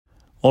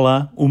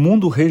Olá, o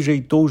mundo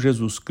rejeitou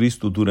Jesus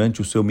Cristo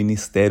durante o seu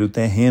ministério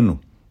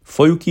terreno.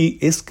 Foi o que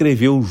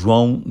escreveu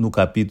João no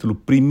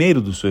capítulo 1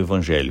 do seu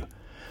evangelho.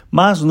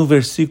 Mas no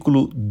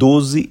versículo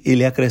 12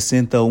 ele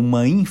acrescenta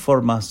uma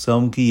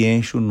informação que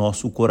enche o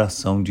nosso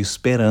coração de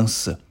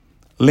esperança.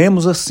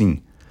 Lemos assim: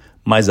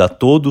 mas a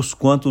todos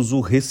quantos o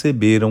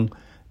receberam,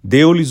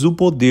 deu-lhes o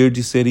poder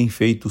de serem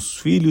feitos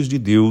filhos de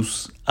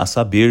Deus, a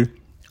saber,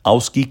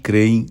 aos que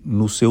creem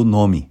no seu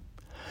nome.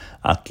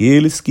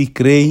 Aqueles que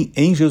creem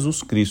em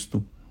Jesus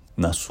Cristo,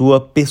 na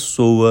sua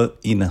pessoa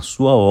e na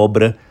sua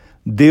obra,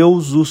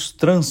 Deus os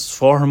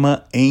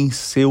transforma em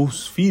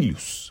seus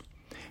filhos.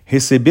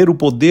 Receber o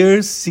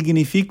poder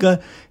significa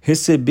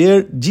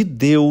receber de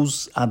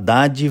Deus a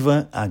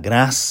dádiva, a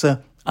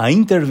graça, a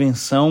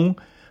intervenção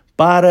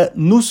para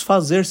nos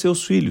fazer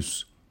seus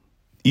filhos.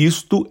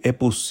 Isto é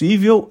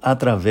possível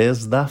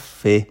através da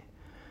fé.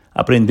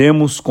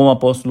 Aprendemos com o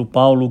apóstolo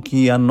Paulo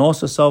que a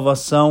nossa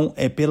salvação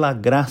é pela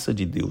graça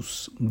de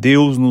Deus.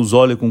 Deus nos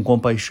olha com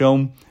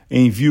compaixão,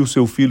 envia o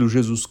seu Filho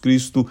Jesus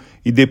Cristo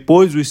e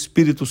depois o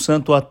Espírito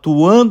Santo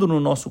atuando no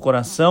nosso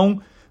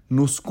coração,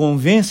 nos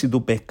convence do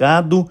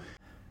pecado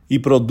e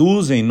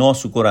produz em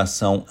nosso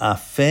coração a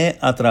fé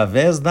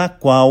através da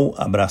qual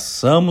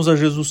abraçamos a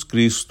Jesus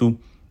Cristo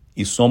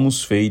e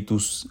somos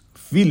feitos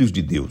filhos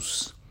de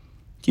Deus.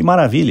 Que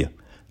maravilha!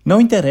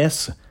 Não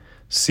interessa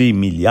se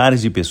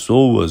milhares de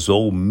pessoas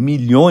ou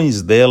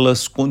milhões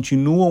delas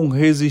continuam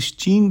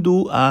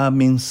resistindo à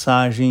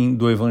mensagem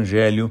do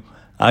Evangelho,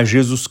 a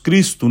Jesus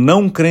Cristo,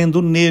 não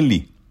crendo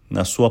nele,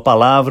 na sua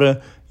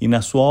palavra e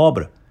na sua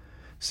obra.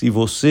 Se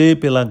você,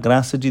 pela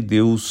graça de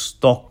Deus,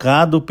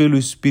 tocado pelo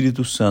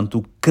Espírito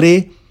Santo,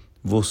 crê,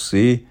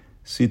 você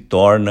se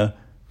torna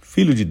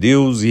filho de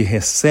Deus e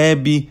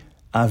recebe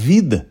a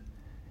vida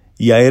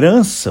e a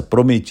herança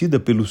prometida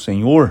pelo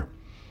Senhor.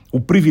 O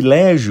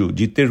privilégio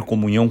de ter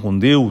comunhão com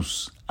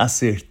Deus, a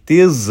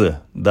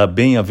certeza da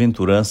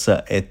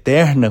bem-aventurança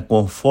eterna,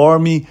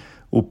 conforme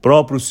o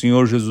próprio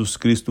Senhor Jesus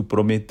Cristo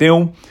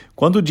prometeu,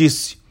 quando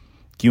disse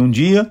que um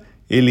dia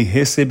ele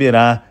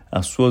receberá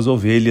as suas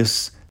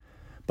ovelhas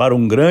para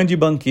um grande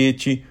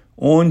banquete,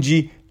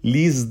 onde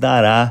lhes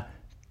dará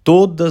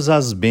todas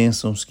as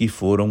bênçãos que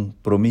foram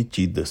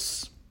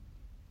prometidas.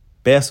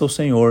 Peça ao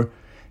Senhor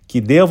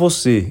que dê a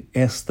você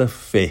esta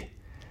fé,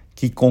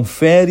 que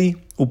confere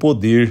o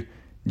poder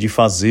de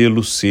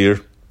fazê-lo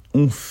ser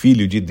um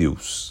filho de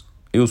Deus.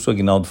 Eu sou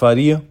Aguinaldo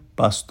Faria,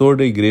 pastor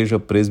da Igreja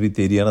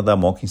Presbiteriana da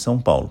Moca, em São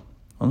Paulo.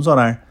 Vamos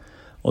orar.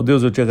 Ó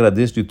Deus, eu te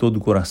agradeço de todo o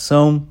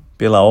coração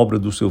pela obra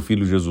do seu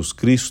Filho Jesus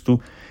Cristo,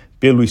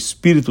 pelo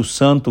Espírito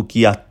Santo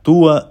que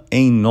atua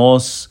em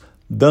nós,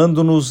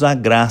 dando-nos a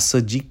graça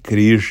de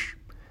crer.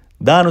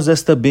 Dá-nos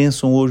esta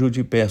bênção hoje, eu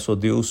te peço, ó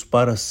Deus,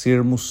 para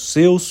sermos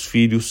seus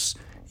filhos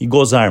e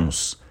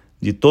gozarmos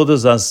de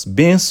todas as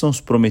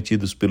bênçãos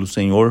prometidas pelo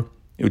Senhor,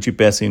 eu te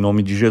peço em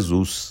nome de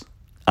Jesus.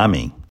 Amém.